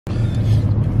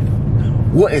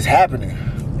What is happening?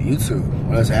 YouTube,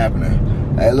 what is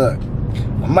happening? Hey, look,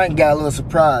 I might got a little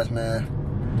surprise, man.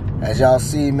 As y'all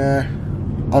see,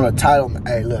 man, on the title,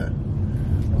 hey, look,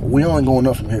 we only going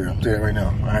up from here. I'm telling you right now,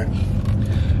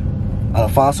 all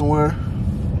right? Found somewhere.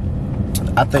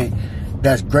 I think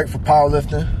that's great for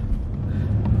powerlifting,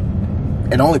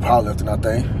 and only powerlifting, I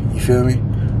think. You feel me?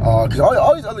 Cause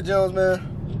all these other gyms, man.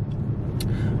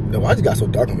 Why you got so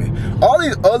dark on me? All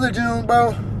these other gyms,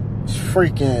 bro, it's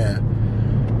freaking,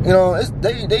 you know,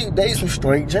 they some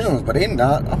straight gyms, but they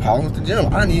not a powerlifting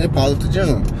gym. I need a powerlifting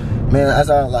gym, man. As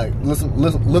I like looking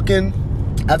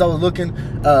at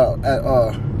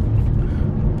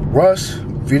Rush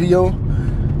video, you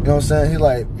know what I'm saying? He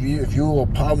like, if you a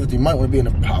powerlifter, you might want to be in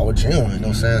a power gym. You know what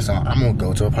I'm saying? So I'm gonna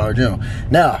go to a power gym.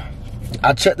 Now,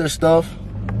 I checked their stuff.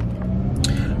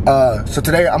 So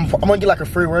today I'm gonna get like a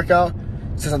free workout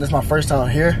since this is my first time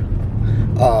here.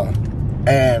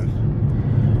 And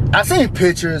I've seen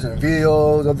pictures and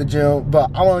videos of the gym, but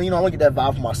I want to get that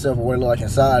vibe for myself of what it look like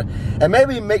inside, and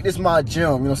maybe make this my gym. You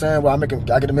know what I'm saying? Where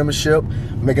I get a membership,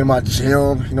 make it my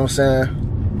gym. You know what I'm saying?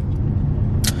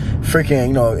 Freaking,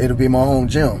 you know, it'll be my own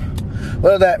gym.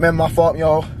 Well, that, man, my fault,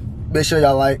 y'all. Make sure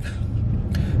y'all like,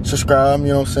 subscribe. You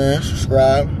know what I'm saying?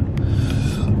 Subscribe.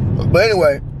 But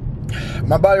anyway,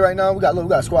 my body right now, we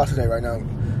got squats today right now.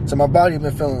 So my body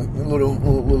been feeling a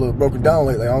little broken down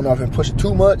lately. I don't know if I've been pushing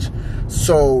too much.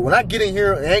 So when I get in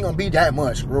here, it ain't gonna be that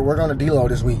much. We're gonna deload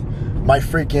this week. My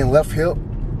freaking left hip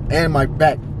and my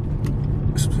back,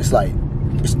 it's like,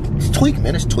 it's tweaking,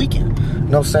 man. It's tweaking. You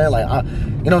know what I'm saying? Like,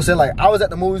 Like, I was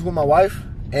at the movies with my wife,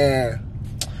 and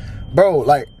bro,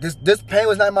 like, this pain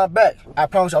was not in my back. I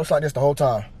promise you, I was like this the whole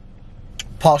time.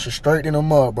 Posture straight in the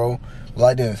mud, bro.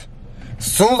 Like this. As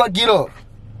soon as I get up,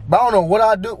 but I don't know what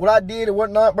I did or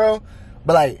whatnot, bro.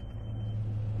 But like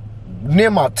near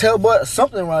my tail butt,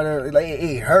 something right there, like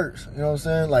it hurts. You know what I'm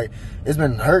saying? Like it's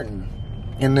been hurting.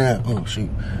 And then, oh shoot,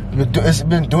 it's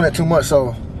been doing it too much.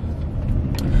 So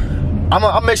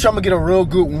I'll make sure I'm gonna get a real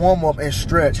good warm up and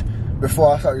stretch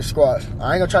before I start the squats.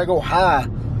 I ain't gonna try to go high. You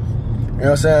know what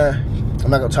I'm saying?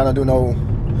 I'm not gonna try to do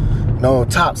no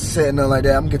top set, nothing like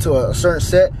that. I'm gonna get to a certain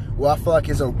set where I feel like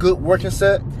it's a good working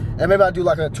set. And maybe I do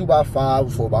like a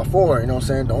 2x5 or 4x4, you know what I'm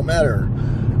saying? Don't matter.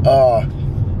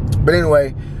 But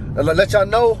anyway, let y'all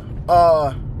know,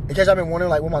 in case y'all been wondering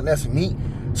like what my next meet.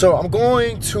 So I'm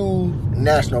going to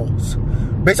Nationals.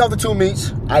 Based off the 2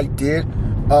 meets I did,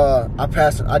 I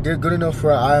passed. I did good enough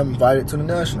for I am invited to the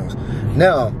Nationals.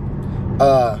 Now,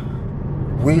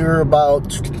 we're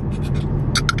about,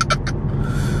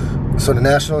 so the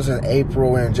Nationals in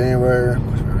April and January,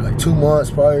 like 2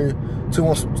 months probably. 2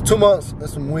 months and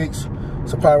some weeks,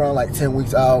 so probably around like 10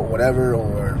 weeks out, whatever,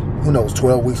 or who knows,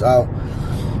 12 weeks out.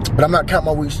 But I'm not counting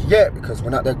my weeks yet because we're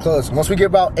not that close. Once we get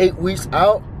about 8 weeks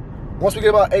out,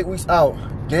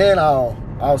 then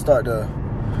I'll start to,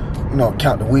 you know,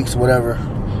 count the weeks or whatever.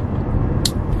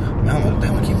 Man, I'm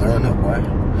gonna keep learning up, boy.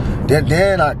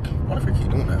 Then I, what if I keep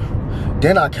doing that?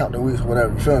 Then I count the weeks or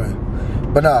whatever. You feel me?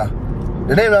 But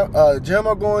the name of gym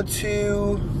I'm going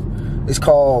to is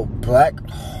called Black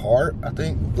Heart, I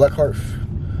think. Black Heart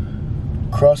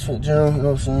CrossFit gym, you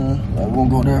know what I'm saying? We're gonna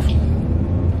go there.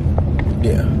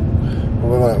 Yeah.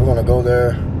 We're gonna go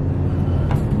there.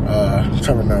 I'm trying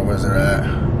to remember where's it at.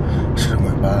 Should have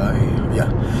went by. Yeah.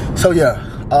 So yeah,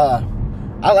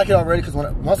 I like it already because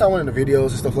once I went into videos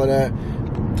and stuff like that,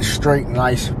 the straight,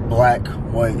 nice black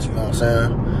weights, you know what I'm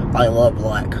saying? I love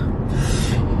black.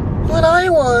 When I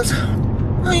was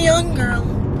a young girl,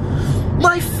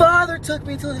 my father took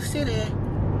me to the city.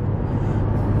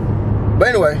 But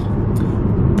anyway,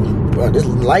 bro, this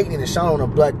lightning is shining on a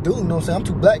black dude, you know what I'm saying? I'm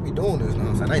too black to be doing this, you know what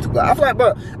I'm saying? I ain't too black. I feel like,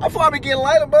 bro, I be getting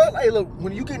lighter, bro. Like, look,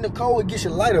 when you get in the cold, it gets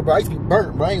you lighter, bro. I used to be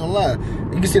burnt, bro. I ain't gonna lie.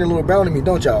 You can see the little brown in me,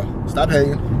 don't y'all? Stop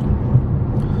hating.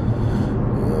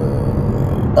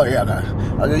 Oh, yeah,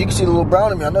 okay. You can see the little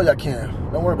brown in me. I know y'all can.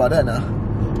 Don't worry about that now.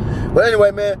 But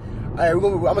anyway, man, all right, I'm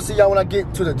gonna see y'all when I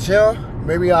get to the gym.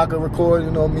 Maybe I could record,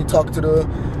 you know, me talking to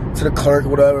the clerk or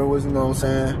whatever it was, you know what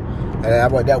I'm saying? And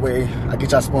that way I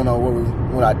get y'all spun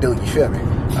on what I do, you feel me?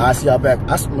 I see y'all back.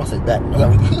 I say back.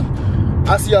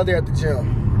 I see y'all there at the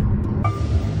gym.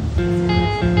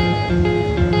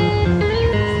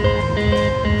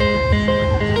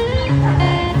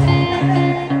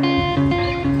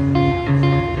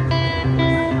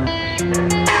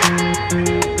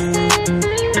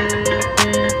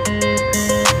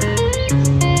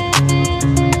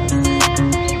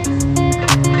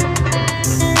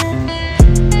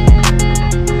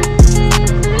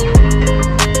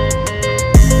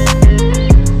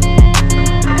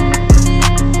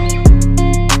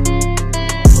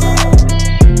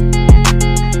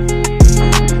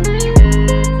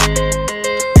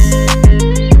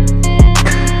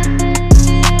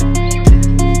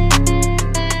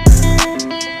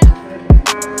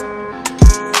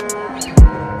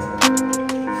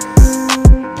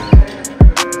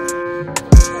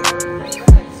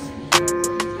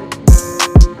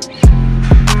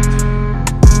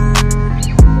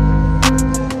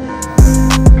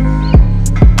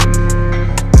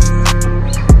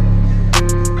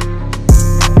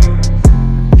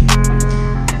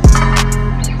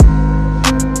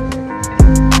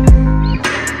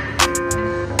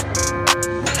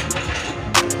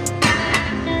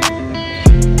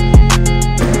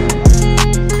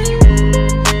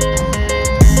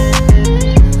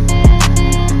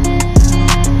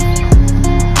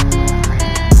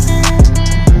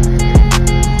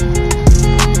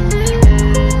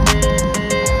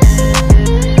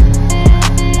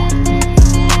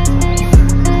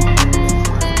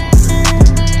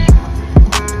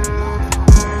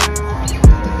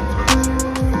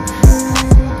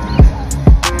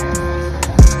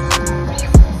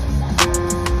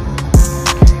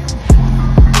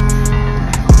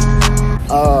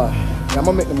 Yeah, I'm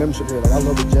gonna make the membership here. Like, I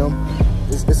love the gym.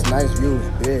 It's a nice view. It's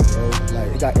big, bro.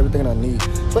 Like, it got everything I need.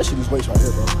 Especially these weights right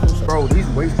here, bro. Bro, these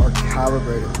weights are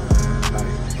calibrated. Like,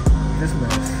 this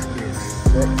mess is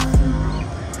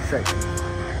sexy.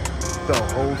 The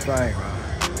whole thing, bro.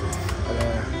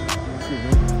 Excuse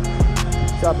me.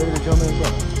 See how big the gym is,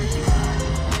 bro?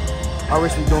 I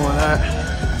wish we doing that.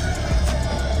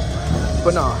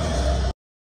 But nah.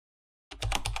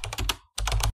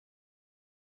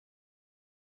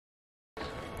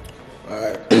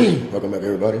 Alright, welcome back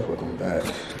everybody, welcome back.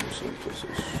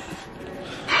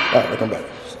 Alright, welcome back.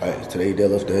 Alright, today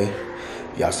deadlift day.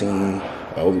 Y'all seen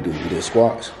what we do, we did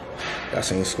squats. Y'all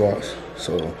seen squats.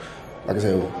 So, like I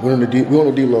said, we're on the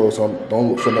deload, so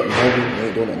don't look for nothing heavy. We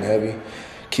ain't doing nothing heavy.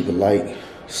 Keep it light,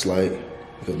 slight,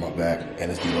 because of my back,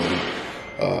 and it's deloaded.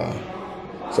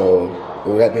 So,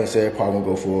 with that being said, probably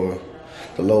gonna go for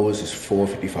the lowest is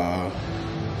 455.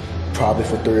 Probably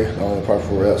for 3, probably for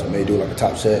 4 reps. May do like a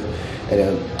top set, and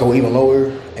then go even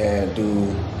lower and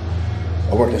do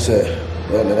a working set.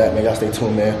 Other than that, man, y'all stay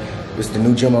tuned, man. This is the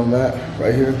new gym I'm at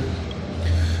right here.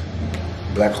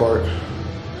 Blackheart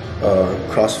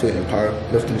CrossFit and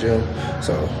powerlifting gym.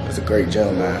 So it's a great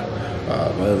gym, man.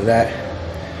 Other than that,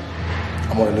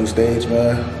 I'm on a new stage,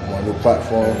 man. I'm on a new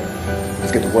platform.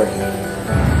 Let's get to work.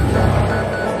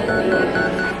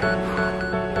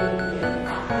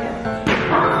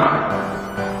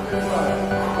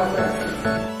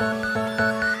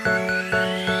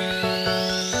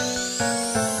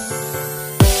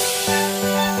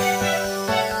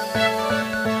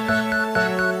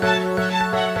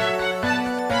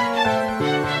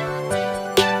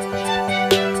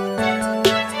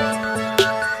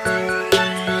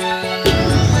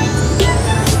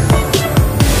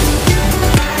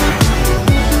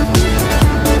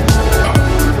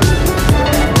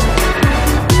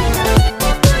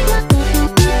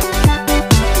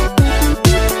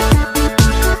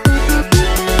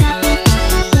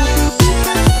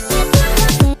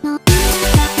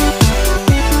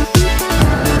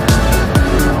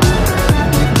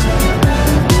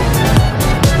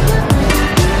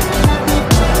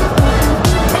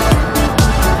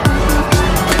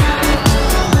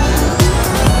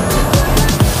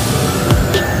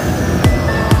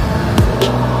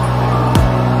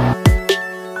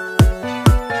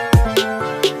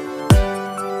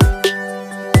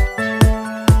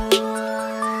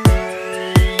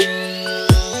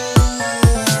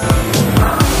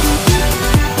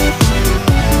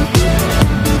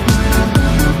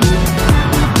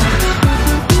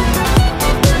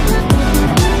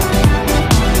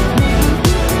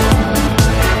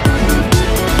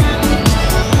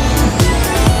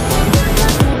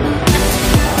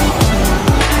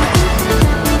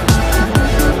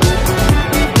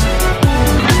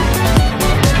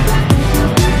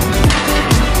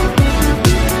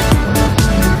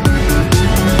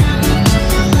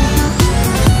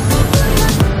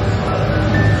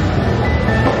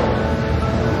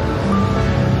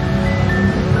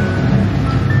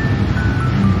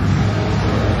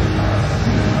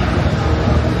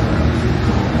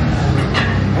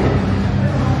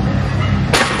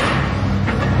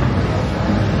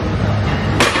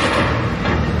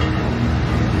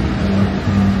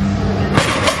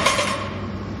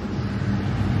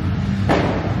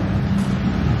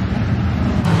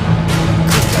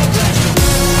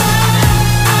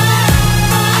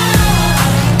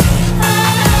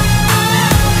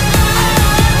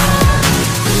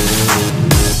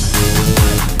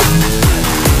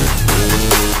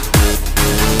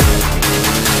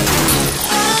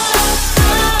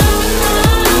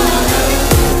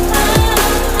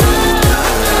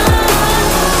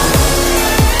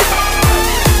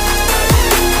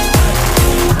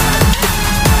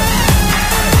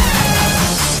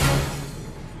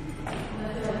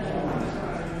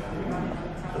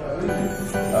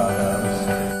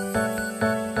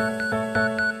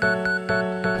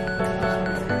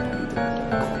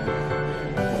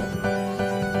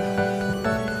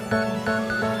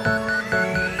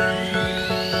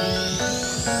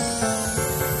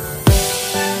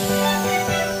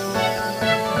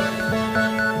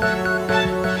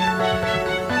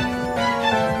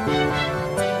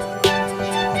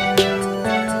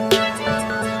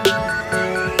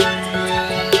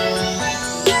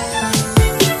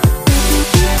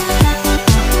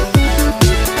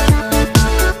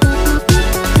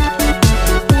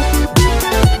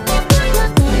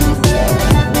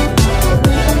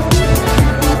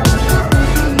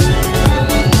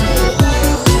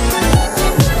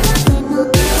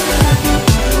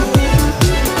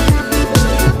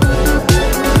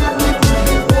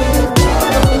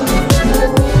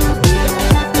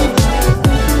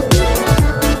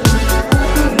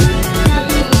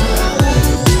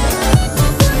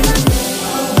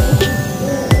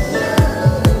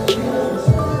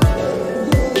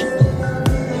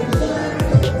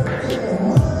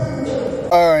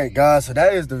 so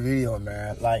that is the video,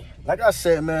 man. Like I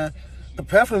said, man,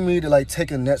 prepare for me to like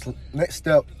take a next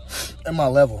step in my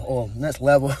level, or next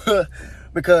level.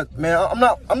 Because man, I'm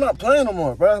not playing no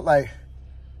more, bro. Like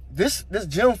this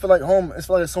gym feel like home. It's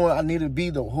like somewhere I need to be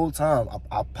the whole time.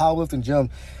 I powerlifting gym.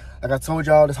 Like I told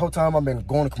y'all, this whole time I've been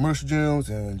going to commercial gyms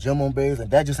and gym on base,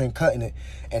 and that just ain't cutting it.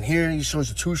 And here he shows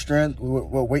you true strength,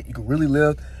 what weight you can really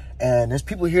lift, and there's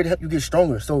people here to help you get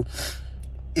stronger. So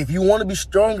if you want to be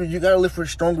stronger, you gotta lift for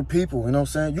stronger people. You know what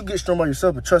I'm saying? You get strong by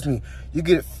yourself, but trust me, you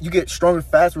get stronger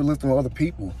faster with lifting with other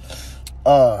people.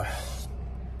 But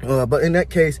in that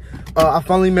case, I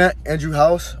finally met Andrew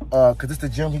Hause, cause it's the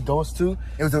gym he goes to.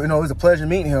 It was a pleasure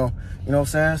meeting him. You know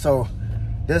what I'm saying? So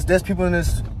there's people in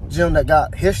this gym that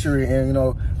got history, and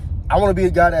I want to be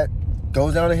a guy that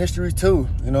goes down in history too.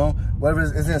 Whatever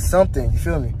is in something. You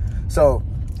feel me? So,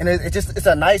 and it's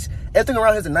a nice, everything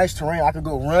around here is a nice terrain. I could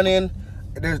go running.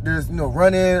 There's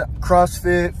running,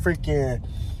 CrossFit, freaking.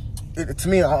 To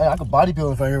me, I could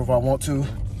bodybuild if I want to.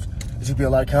 It should be a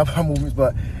lot of compound movements,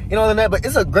 but than that. But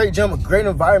it's a great gym, a great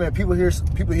environment. People here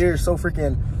are so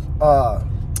freaking.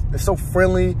 It's so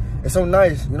friendly. It's so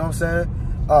nice. You know what I'm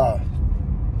saying?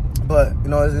 But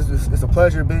it's a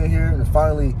pleasure being here and to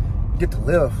finally get to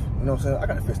live. You know what I'm saying? I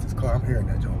gotta fix this car. I'm hearing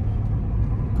that, Joe.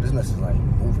 This mess is like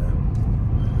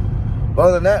moving. But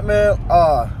other than that, man,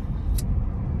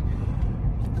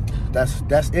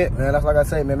 that's it, man. That's like I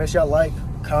say, man. Make sure y'all like,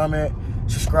 comment,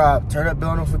 subscribe, turn that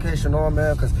bell notification on,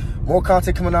 man, because more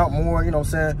content coming out, more. You know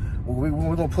what I'm saying?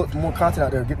 We're gonna put more content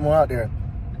out there, get more out there.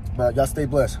 But y'all stay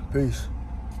blessed. Peace.